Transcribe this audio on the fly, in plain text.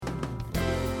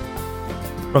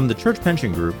From the Church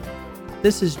Pension Group,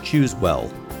 this is Choose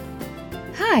Well.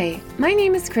 Hi, my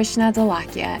name is Krishna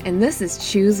Dalakia, and this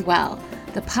is Choose Well,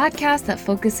 the podcast that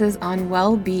focuses on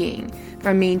well-being,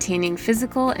 from maintaining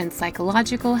physical and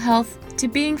psychological health to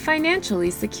being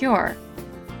financially secure.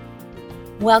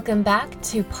 Welcome back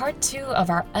to part 2 of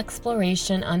our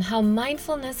exploration on how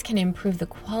mindfulness can improve the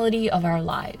quality of our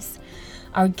lives.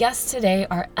 Our guests today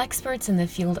are experts in the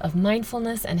field of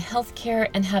mindfulness and healthcare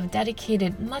and have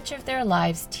dedicated much of their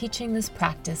lives teaching this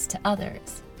practice to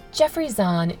others. Jeffrey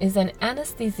Zahn is an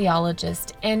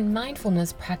anesthesiologist and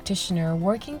mindfulness practitioner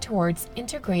working towards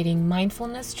integrating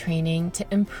mindfulness training to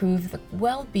improve the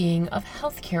well-being of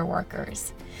healthcare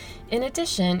workers. In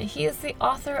addition, he is the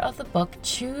author of the book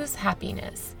Choose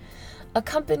Happiness.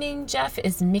 Accompanying Jeff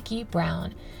is Mickey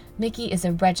Brown. Mickey is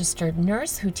a registered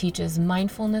nurse who teaches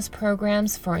mindfulness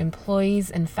programs for employees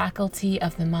and faculty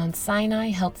of the Mount Sinai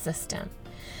Health System.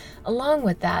 Along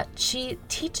with that, she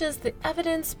teaches the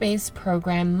evidence-based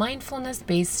program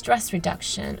Mindfulness-Based Stress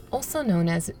Reduction, also known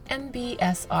as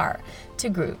MBSR, to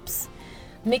groups.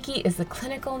 Mickey is the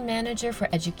clinical manager for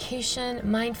education,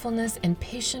 mindfulness, and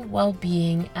patient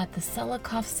well-being at the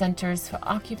Selikoff Centers for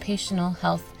Occupational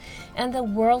Health and the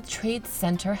World Trade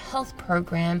Center Health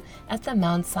Program at the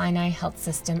Mount Sinai Health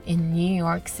System in New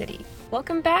York City.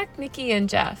 Welcome back, Mickey and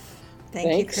Jeff.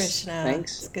 Thanks. You, Krishna.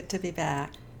 Thanks. It's good to be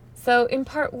back. So in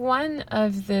part 1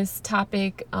 of this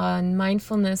topic on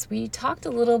mindfulness, we talked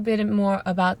a little bit more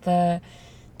about the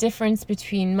difference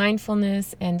between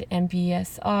mindfulness and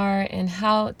MBSR and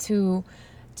how to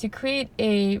create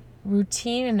a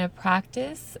routine and a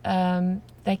practice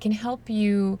that can help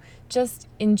you just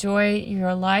enjoy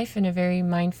your life in a very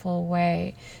mindful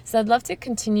way. So I'd love to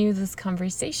continue this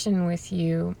conversation with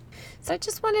you. So I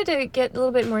just wanted to get a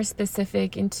little bit more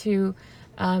specific into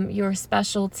your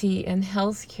specialty in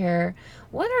healthcare.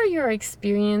 What are your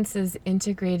experiences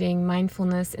integrating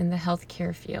mindfulness in the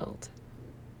healthcare field?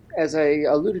 As I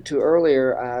alluded to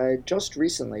earlier, just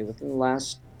recently, within the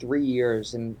last 3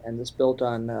 years, and this built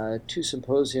on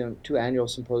two annual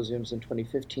symposiums in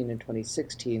 2015 and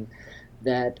 2016,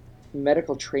 that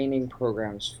medical training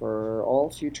programs for all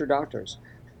future doctors,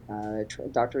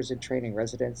 doctors in training,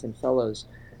 residents and fellows,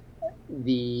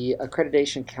 the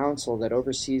Accreditation Council that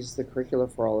oversees the curricula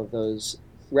for all of those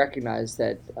recognized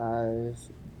that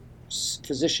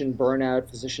physician burnout,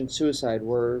 physician suicide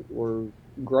were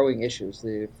growing issues.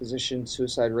 The physician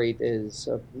suicide rate is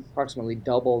approximately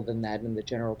double than that in the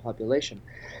general population.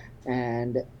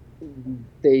 And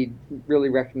they really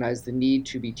recognize the need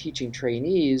to be teaching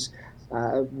trainees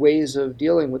ways of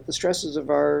dealing with the stresses of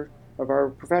our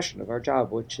profession, of our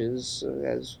job, which is,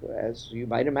 as you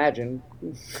might imagine,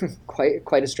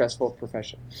 quite a stressful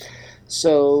profession.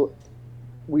 So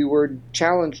we were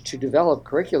challenged to develop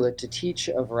curricula to teach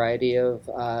a variety of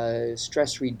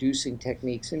stress-reducing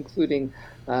techniques, including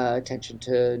attention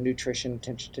to nutrition,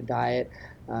 attention to diet,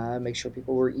 make sure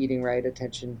people were eating right,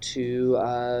 attention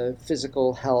to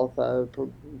physical health,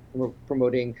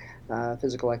 promoting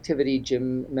physical activity,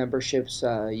 gym memberships,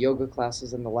 yoga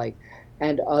classes, and the like.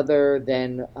 And other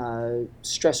than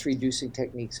stress-reducing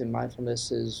techniques, and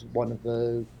mindfulness is one of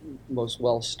the most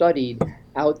well-studied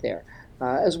out there.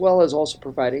 As well as also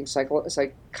providing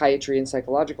psychiatry and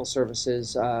psychological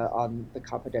services on the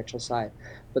confidential side.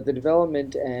 But the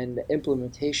development and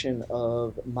implementation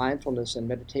of mindfulness and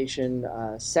meditation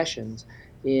sessions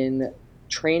in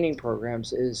training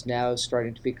programs is now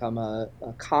starting to become a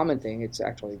common thing. It's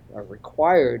actually a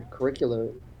required curricula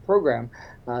program,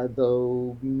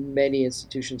 though many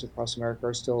institutions across America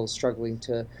are still struggling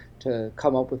to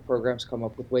come up with programs, come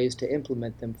up with ways to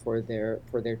implement them for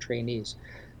their trainees.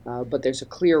 But there's a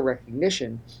clear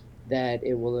recognition that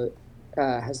it will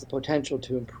has the potential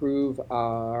to improve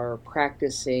our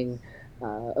practicing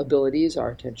abilities,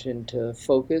 our attention to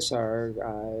focus,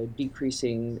 our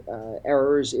decreasing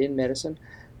errors in medicine,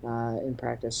 in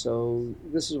practice. So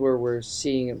this is where we're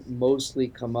seeing it mostly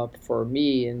come up for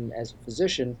me and as a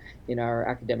physician in our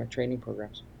academic training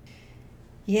programs.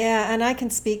 Yeah, and I can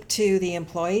speak to the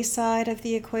employee side of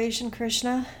the equation,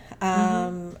 Krishna.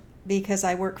 Because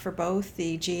I work for both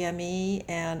the GME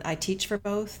and I teach for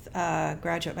both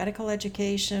graduate medical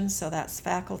education, so that's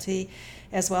faculty,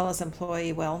 as well as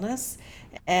employee wellness.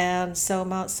 And so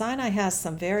Mount Sinai has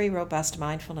some very robust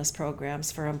mindfulness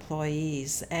programs for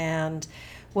employees. And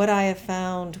what I have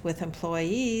found with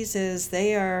employees is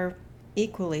they are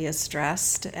equally as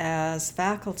stressed as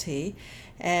faculty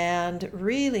and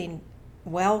really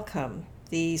welcome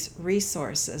these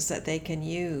resources that they can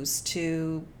use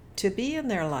to be in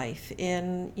their life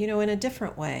in a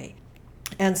different way.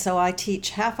 And so I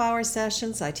teach half-hour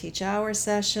sessions, I teach hour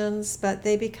sessions, but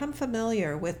they become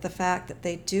familiar with the fact that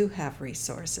they do have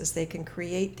resources. They can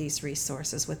create these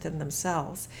resources within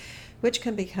themselves, which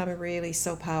can become really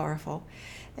so powerful.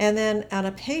 And then on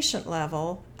a patient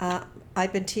level,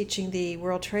 I've been teaching the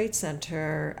World Trade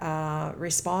Center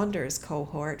responders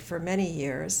cohort for many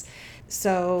years.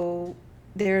 So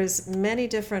there's many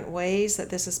different ways that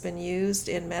this has been used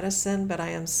in medicine, but I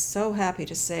am so happy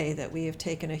to say that we have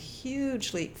taken a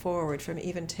huge leap forward from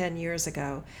even 10 years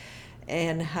ago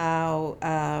and how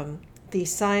the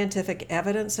scientific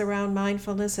evidence around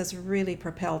mindfulness has really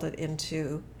propelled it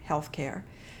into healthcare,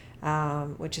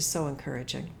 which is so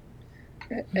encouraging.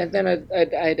 And then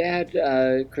I'd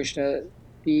add, Krishna,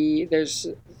 there's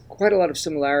quite a lot of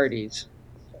similarities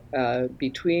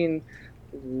between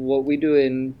what we do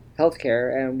in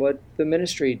healthcare and what the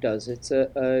ministry does. It's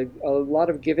a lot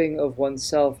of giving of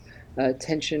oneself,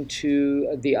 attention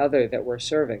to the other that we're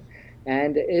serving.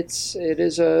 And it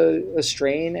is a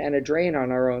strain and a drain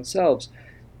on our own selves.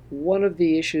 One of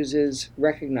the issues is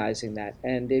recognizing that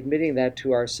and admitting that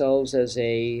to ourselves as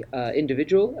as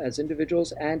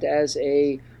individuals, and as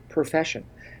a profession,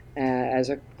 as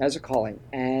a calling,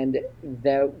 and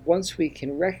that once we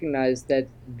can recognize that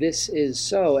this is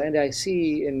so, and I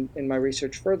see in my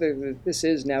research further that this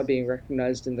is now being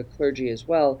recognized in the clergy as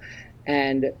well,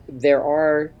 and there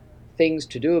are things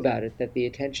to do about it, that the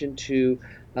attention to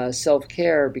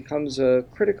self-care becomes a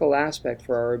critical aspect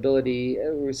for our ability.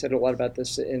 We said a lot about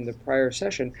this in the prior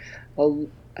session.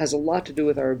 Has a lot to do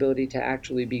with our ability to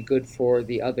actually be good for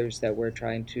the others that we're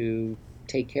trying to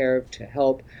take care of, to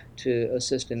help, to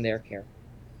assist in their care.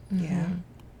 Yeah.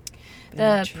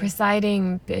 The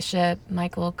presiding bishop,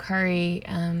 Michael Curry,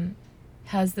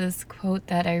 has this quote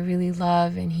that I really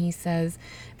love, and he says,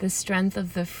 "The strength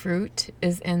of the fruit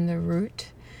is in the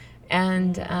root."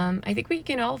 And I think we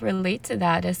can all relate to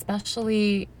that,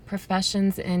 especially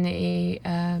professions in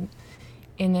a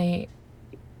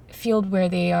field where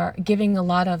they are giving a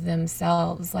lot of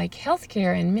themselves, like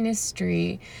healthcare and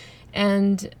ministry.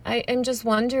 And I'm just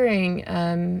wondering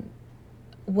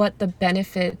what the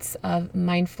benefits of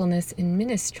mindfulness in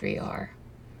ministry are.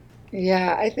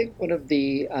 Yeah, I think one of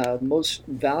the most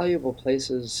valuable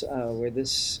places where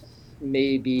this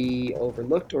may be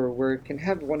overlooked, or where it can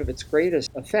have one of its greatest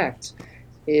effects,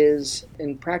 is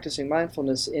in practicing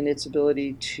mindfulness in its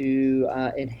ability to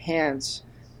enhance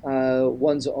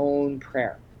one's own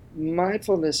prayer.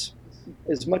 Mindfulness,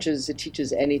 as much as it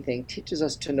teaches anything, teaches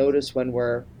us to notice when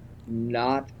we're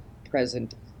not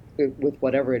present with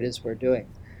whatever it is we're doing.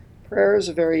 Prayer is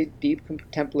a very deep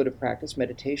contemplative practice.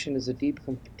 Meditation is a deep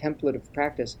contemplative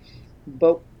practice.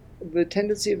 But the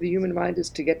tendency of the human mind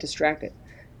is to get distracted.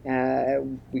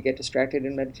 We get distracted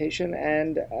in meditation,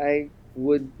 and I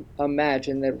would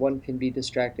imagine that one can be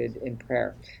distracted in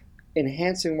prayer.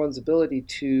 Enhancing one's ability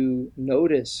to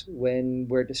notice when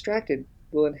we're distracted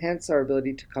will enhance our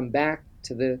ability to come back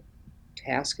to the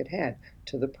task at hand,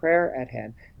 to the prayer at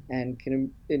hand, and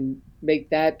can make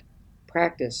that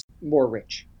practice more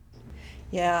rich.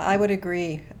 Yeah, I would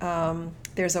agree.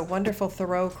 There's a wonderful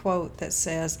Thoreau quote that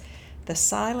says, "The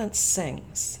silence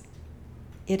sings.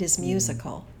 It is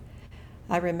musical.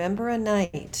 I remember a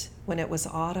night when it was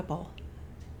audible.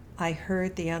 I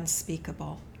heard the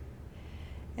unspeakable."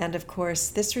 And of course,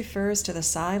 this refers to the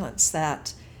silence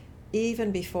that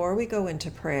even before we go into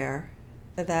prayer,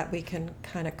 that we can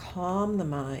kind of calm the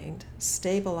mind,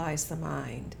 stabilize the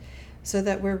mind, so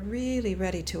that we're really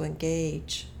ready to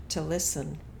engage, to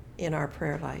listen in our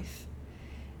prayer life.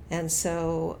 And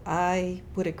so I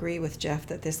would agree with Jeff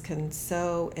that this can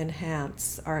so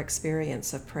enhance our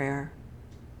experience of prayer.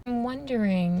 I'm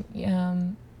wondering,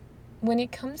 when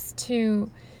it comes to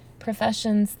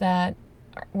professions that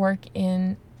work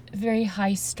in a very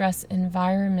high stress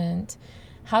environment,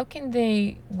 how can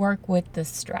they work with the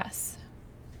stress?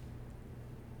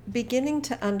 Beginning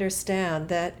to understand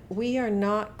that we are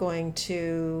not going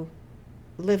to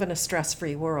live in a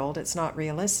stress-free world. It's not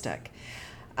realistic.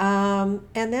 And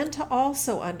then to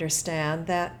also understand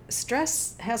that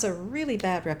stress has a really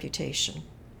bad reputation.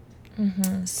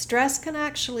 Mm-hmm. Stress can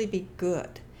actually be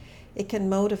good. It can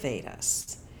motivate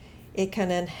us. It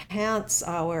can enhance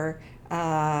our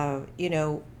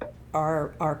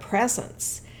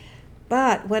presence.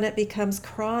 But when it becomes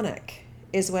chronic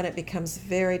is when it becomes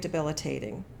very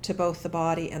debilitating to both the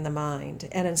body and the mind.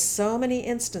 And in so many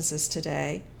instances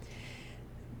today,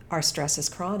 our stress is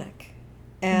chronic.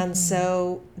 And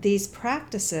so these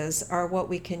practices are what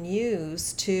we can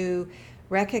use to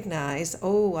recognize,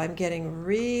 oh, I'm getting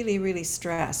really, really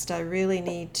stressed. I really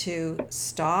need to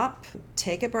stop,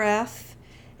 take a breath,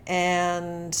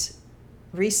 and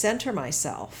recenter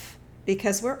myself,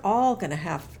 because we're all going to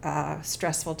have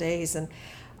stressful days. And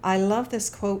I love this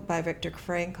quote by Viktor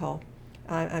Frankl.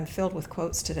 I'm filled with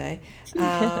quotes today.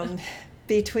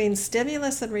 Between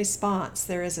stimulus and response,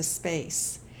 there is a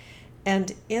space.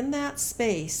 And in that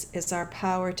space is our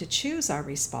power to choose our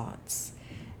response.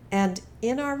 And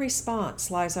in our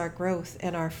response lies our growth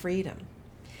and our freedom.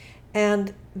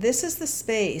 And this is the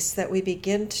space that we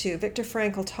begin to, Viktor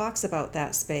Frankl talks about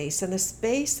that space, and the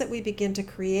space that we begin to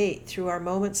create through our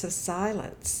moments of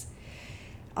silence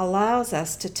allows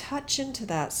us to touch into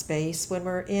that space when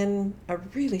we're in a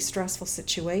really stressful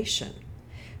situation,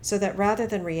 so that rather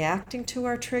than reacting to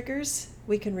our triggers,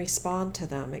 we can respond to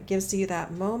them. It gives you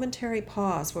that momentary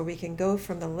pause where we can go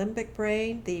from the limbic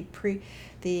brain,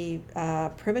 the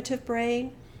primitive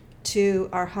brain, to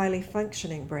our highly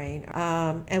functioning brain,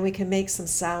 and we can make some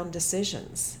sound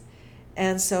decisions.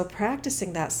 And so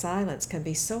practicing that silence can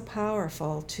be so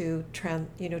powerful to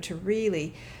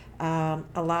really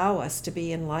allow us to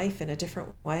be in life in a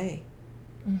different way.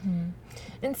 Mm-hmm.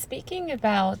 And speaking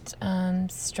about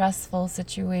stressful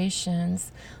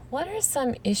situations, what are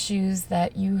some issues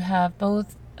that you have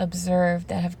both observed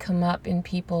that have come up in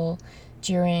people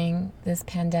during this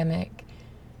pandemic?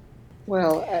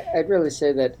 Well, I'd really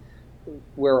say that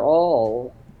we're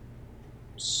all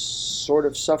sort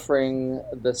of suffering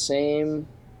the same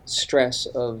stress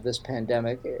of this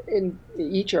pandemic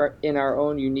in our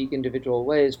own unique individual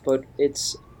ways, but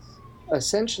it's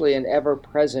essentially an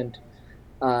ever-present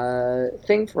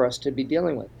thing for us to be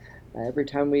dealing with. Every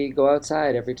time we go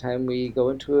outside, every time we go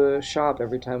into a shop,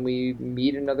 every time we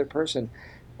meet another person,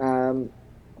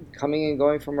 coming and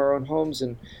going from our own homes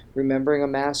and remembering a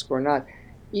mask or not,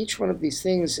 each one of these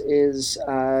things is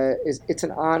it's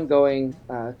an ongoing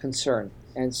concern.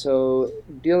 And so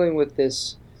dealing with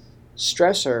this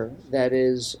stressor that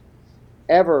is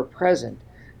ever present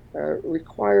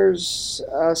requires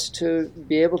us to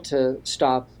be able to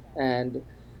stop and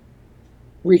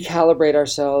recalibrate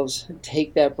ourselves,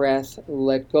 take that breath,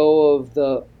 let go of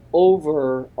the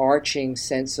overarching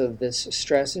sense of this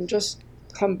stress, and just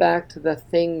come back to the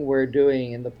thing we're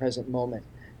doing in the present moment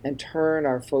and turn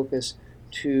our focus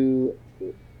to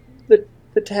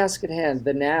the task at hand,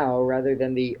 the now, rather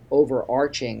than the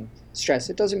overarching stress.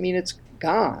 It doesn't mean it's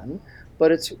gone,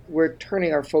 but we're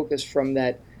turning our focus from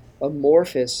that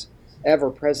amorphous,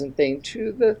 ever-present thing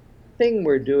to the thing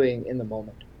we're doing in the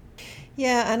moment.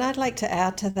 Yeah, and I'd like to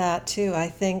add to that too. I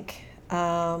think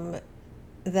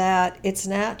that it's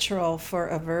natural for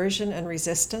aversion and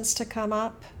resistance to come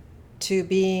up to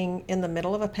being in the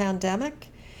middle of a pandemic.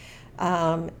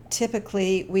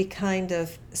 Typically, we kind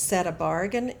of set a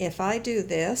bargain. If I do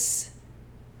this,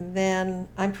 then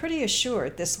I'm pretty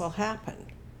assured this will happen.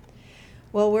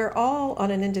 Well, we're all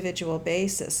on an individual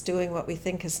basis doing what we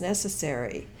think is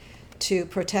necessary to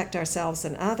protect ourselves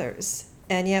and others,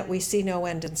 and yet we see no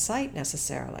end in sight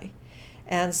necessarily.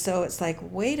 And so it's like,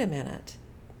 wait a minute,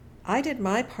 I did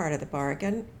my part of the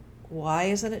bargain. Why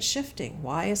isn't it shifting?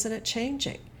 Why isn't it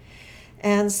changing?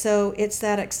 And so it's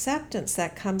that acceptance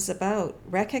that comes about,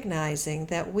 recognizing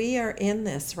that we are in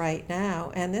this right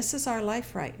now, and this is our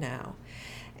life right now.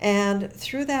 And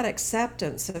through that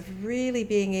acceptance of really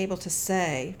being able to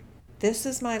say, this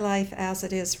is my life as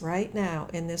it is right now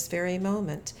in this very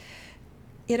moment,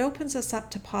 it opens us up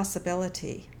to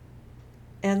possibility.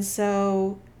 And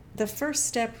so the first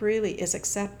step really is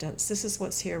acceptance. This is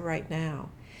what's here right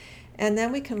now. And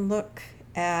then we can look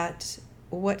at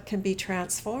what can be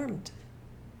transformed.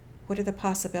 What are the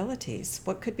possibilities?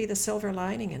 What could be the silver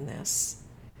lining in this?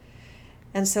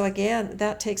 And so again,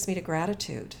 that takes me to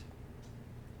gratitude,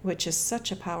 which is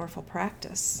such a powerful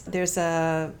practice. There's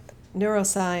a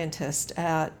neuroscientist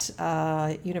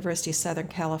at University of Southern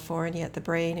California at the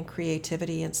Brain and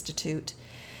Creativity Institute,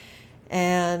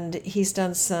 and he's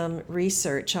done some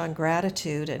research on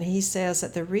gratitude, and he says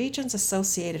that the regions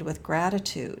associated with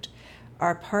gratitude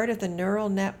are part of the neural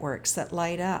networks that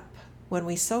light up when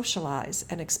we socialize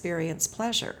and experience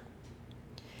pleasure.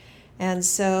 And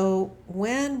so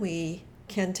when we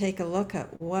can take a look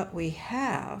at what we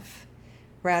have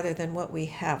rather than what we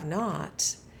have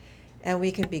not, and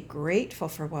we can be grateful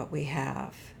for what we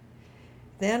have,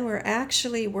 then we're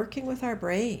actually working with our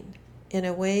brain in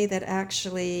a way that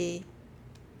actually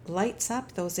lights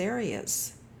up those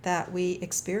areas that we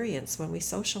experience when we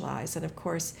socialize. And of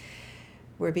course,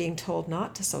 we're being told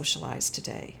not to socialize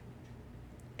today.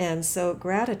 And so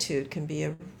gratitude can be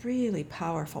a really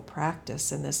powerful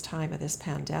practice in this time of this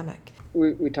pandemic.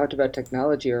 We talked about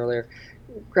technology earlier.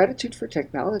 Gratitude for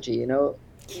technology,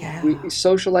 Yeah.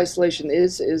 social isolation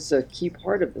is a key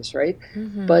part of this, right?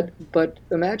 Mm-hmm. But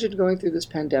imagine going through this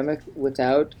pandemic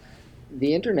without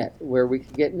the internet, where we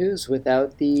could get news Wow.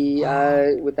 without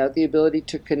the ability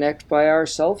to connect by our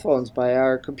cell phones, by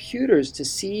our computers, to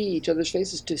see each other's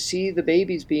faces, to see the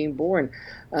babies being born,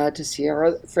 to see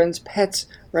our friends' pets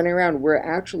running around. We're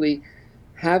actually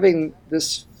having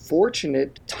this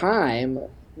fortunate time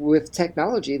with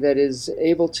technology that is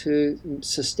able to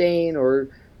sustain or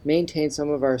maintain some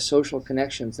of our social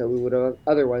connections that we would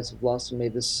otherwise have lost and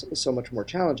made this so much more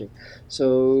challenging.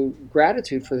 So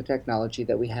gratitude for the technology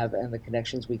that we have and the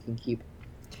connections we can keep.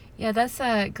 Yeah, that's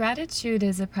gratitude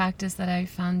is a practice that I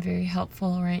found very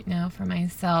helpful right now for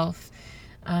myself.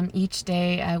 Each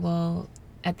day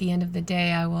at the end of the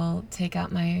day, I will take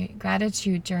out my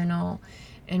gratitude journal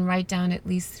and write down at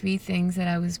least 3 things that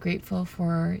I was grateful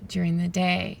for during the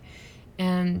day.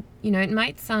 And, it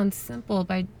might sound simple,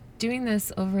 but doing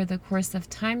this over the course of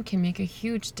time can make a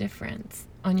huge difference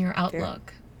on your Very,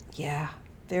 outlook. yeah,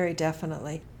 very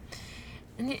definitely.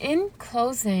 And in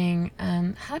closing,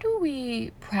 how do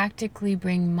we practically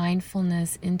bring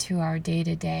mindfulness into our day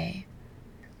to day?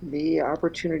 The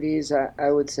opportunities, I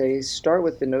would say, start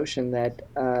with the notion that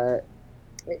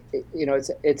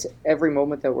it's every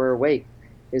moment that we're awake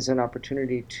is an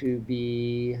opportunity to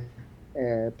be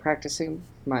practicing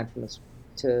mindfulness,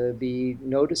 to be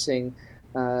noticing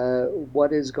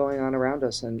what is going on around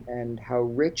us and how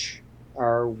rich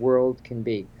our world can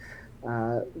be.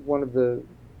 One of the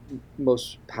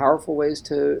most powerful ways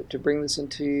to bring this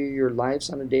into your lives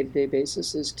on a day-to-day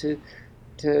basis is to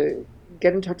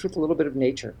get in touch with a little bit of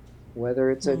nature,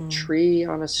 whether it's a Mm. tree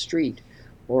on a street,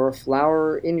 or a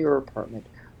flower in your apartment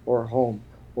or home,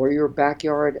 or your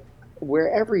backyard,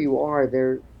 wherever you are,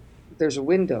 there's a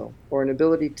window or an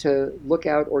ability to look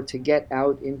out or to get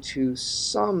out into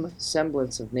some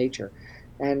semblance of nature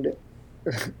and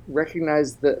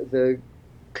recognize the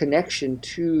connection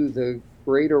to the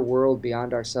greater world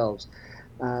beyond ourselves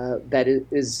that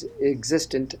is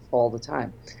existent all the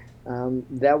time.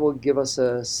 That will give us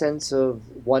a sense of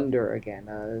wonder again,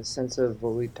 a sense of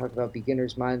what we talk about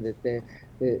beginner's mind, that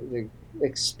the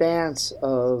expanse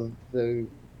of the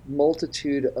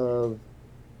multitude of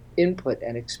input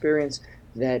and experience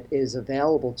that is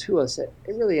available to us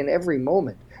really in every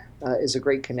moment is a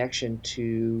great connection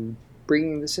to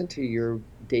bringing this into your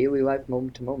daily life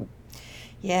moment to moment.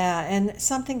 Yeah, and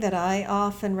something that I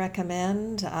often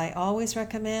recommend, I always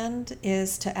recommend,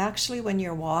 is to actually, when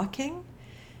you're walking,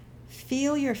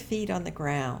 feel your feet on the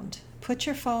ground. Put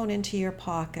your phone into your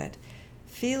pocket.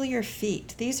 Feel your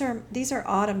feet. These are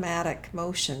automatic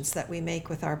motions that we make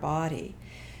with our body.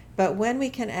 But when we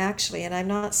can actually, and I'm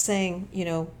not saying,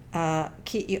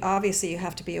 obviously you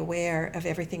have to be aware of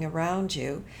everything around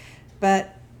you,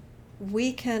 but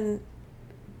we can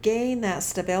gain that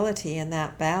stability and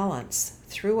that balance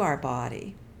through our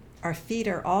body. Our feet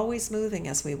are always moving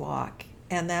as we walk,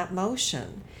 and that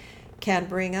motion can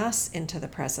bring us into the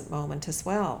present moment as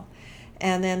well.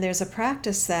 And then there's a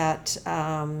practice that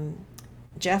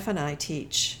Jeff and I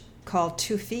teach called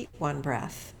 2 feet, 1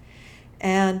 breath.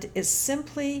 And it's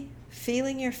simply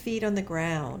feeling your feet on the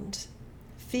ground,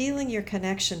 feeling your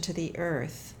connection to the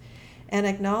earth, and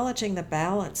acknowledging the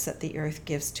balance that the earth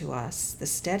gives to us, the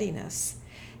steadiness,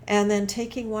 and then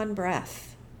taking 1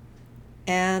 breath.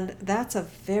 And that's a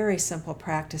very simple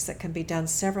practice that can be done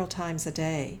several times a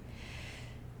day.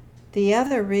 The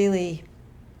other really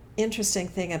interesting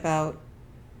thing about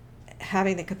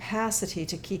having the capacity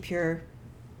to keep your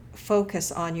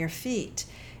focus on your feet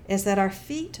is that our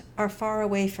feet are far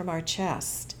away from our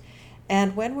chest.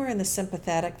 And when we're in the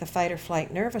sympathetic, the fight or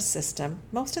flight nervous system,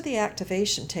 most of the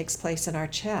activation takes place in our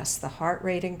chest. The heart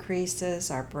rate increases,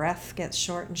 our breath gets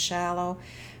short and shallow,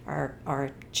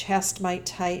 our chest might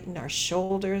tighten, our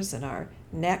shoulders and our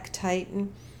neck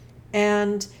tighten.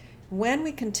 And when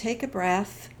we can take a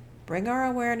breath, bring our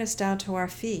awareness down to our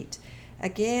feet,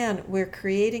 again, we're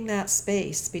creating that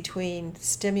space between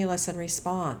stimulus and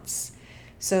response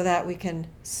so that we can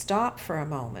stop for a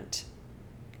moment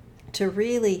to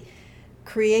really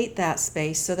create that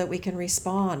space so that we can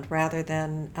respond rather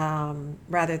than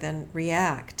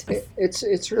react.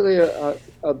 It's really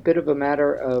a bit of a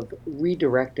matter of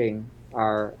redirecting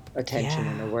our attention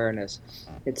and Yeah. awareness.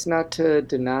 It's not to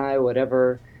deny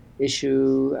whatever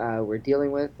issue we're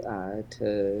dealing with,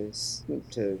 to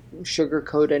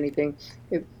sugarcoat anything.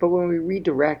 But when we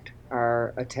redirect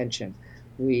our attention,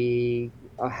 we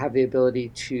have the ability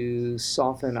to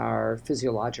soften our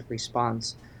physiologic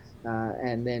response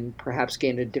and then perhaps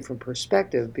gain a different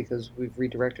perspective because we've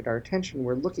redirected our attention.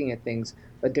 We're looking at things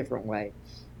a different way.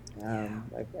 Yeah.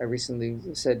 I recently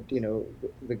said,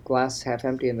 the glass half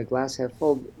empty and the glass half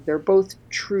full, they're both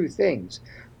true things.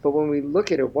 But when we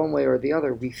look at it one way or the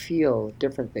other, we feel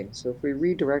different things. So if we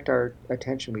redirect our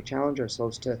attention, we challenge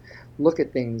ourselves to look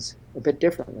at things a bit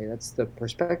differently. That's the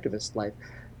perspectivist life.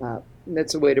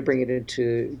 That's a way to bring it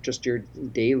into just your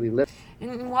daily living.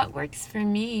 And what works for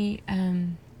me,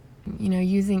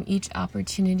 using each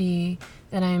opportunity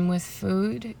that I'm with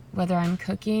food, whether I'm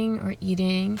cooking or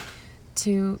eating,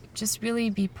 to just really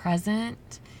be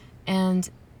present and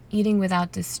eating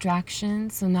without distraction,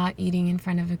 so not eating in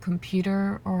front of a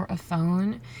computer or a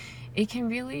phone. It can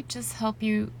really just help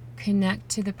you connect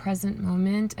to the present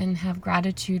moment and have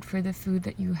gratitude for the food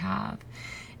that you have.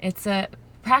 It's a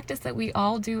practice that we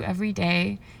all do every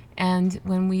day, and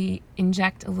when we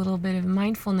inject a little bit of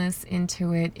mindfulness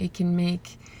into it, it can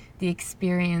make the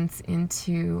experience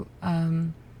into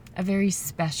a very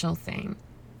special thing.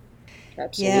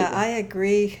 Absolutely. Yeah, I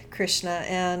agree, Krishna.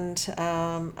 And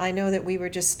I know that we were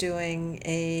just doing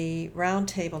a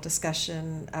roundtable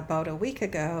discussion about a week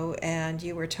ago, and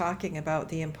you were talking about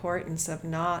the importance of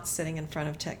not sitting in front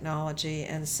of technology.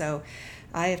 And so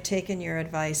I have taken your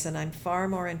advice, and I'm far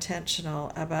more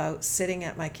intentional about sitting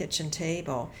at my kitchen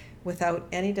table without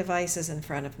any devices in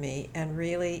front of me and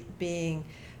really being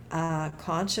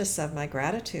conscious of my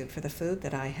gratitude for the food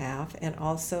that I have, and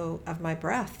also of my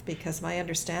breath, because my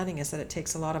understanding is that it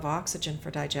takes a lot of oxygen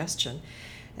for digestion.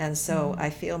 And so I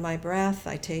feel my breath,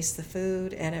 I taste the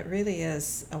food, and it really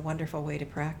is a wonderful way to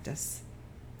practice.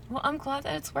 Well, I'm glad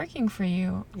that it's working for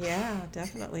you. Yeah,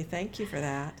 definitely. Thank you for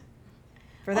that.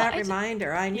 For that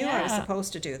reminder. I knew I was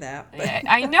supposed to do that. But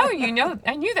I know you know.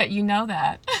 I knew that you know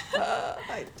that.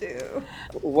 I do.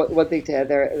 One thing to add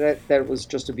there, that was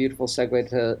just a beautiful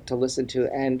segue to listen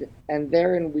to, and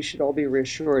therein we should all be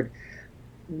reassured.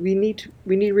 We need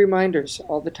reminders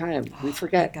all the time. We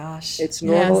forget. My gosh. It's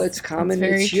normal. Yes, it's common.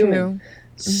 it's It's human. true.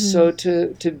 So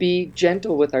to be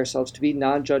gentle with ourselves, to be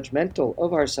non-judgmental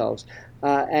of ourselves,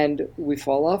 and we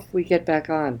fall off, we get back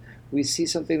on. We see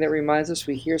something that reminds us,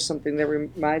 we hear something that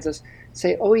reminds us,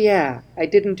 say, oh yeah, I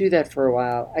didn't do that for a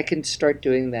while. I can start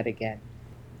doing that again.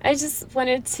 I just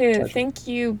wanted to thank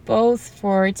you both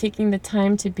for taking the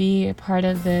time to be a part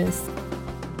of this.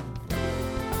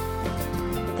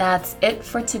 That's it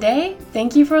for today.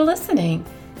 Thank you for listening.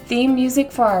 Theme music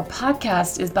for our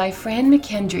podcast is by Fran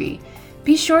McKendry.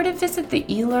 Be sure to visit the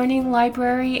e-learning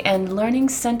library and learning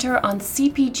center on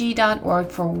cpg.org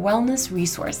for wellness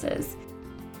resources.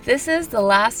 This is the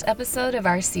last episode of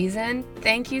our season.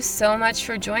 Thank you so much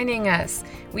for joining us.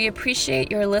 We appreciate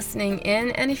your listening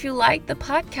in, and if you like the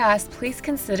podcast, please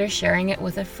consider sharing it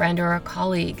with a friend or a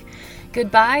colleague.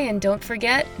 Goodbye, and don't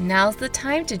forget, now's the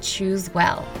time to choose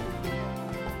well.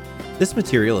 This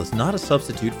material is not a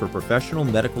substitute for professional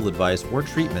medical advice or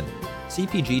treatment.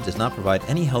 CPG does not provide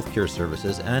any healthcare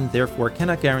services and therefore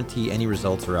cannot guarantee any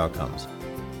results or outcomes.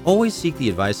 Always seek the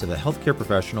advice of a healthcare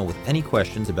professional with any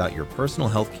questions about your personal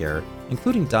healthcare,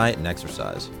 including diet and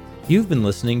exercise. You've been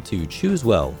listening to Choose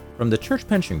Well from the Church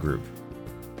Pension Group.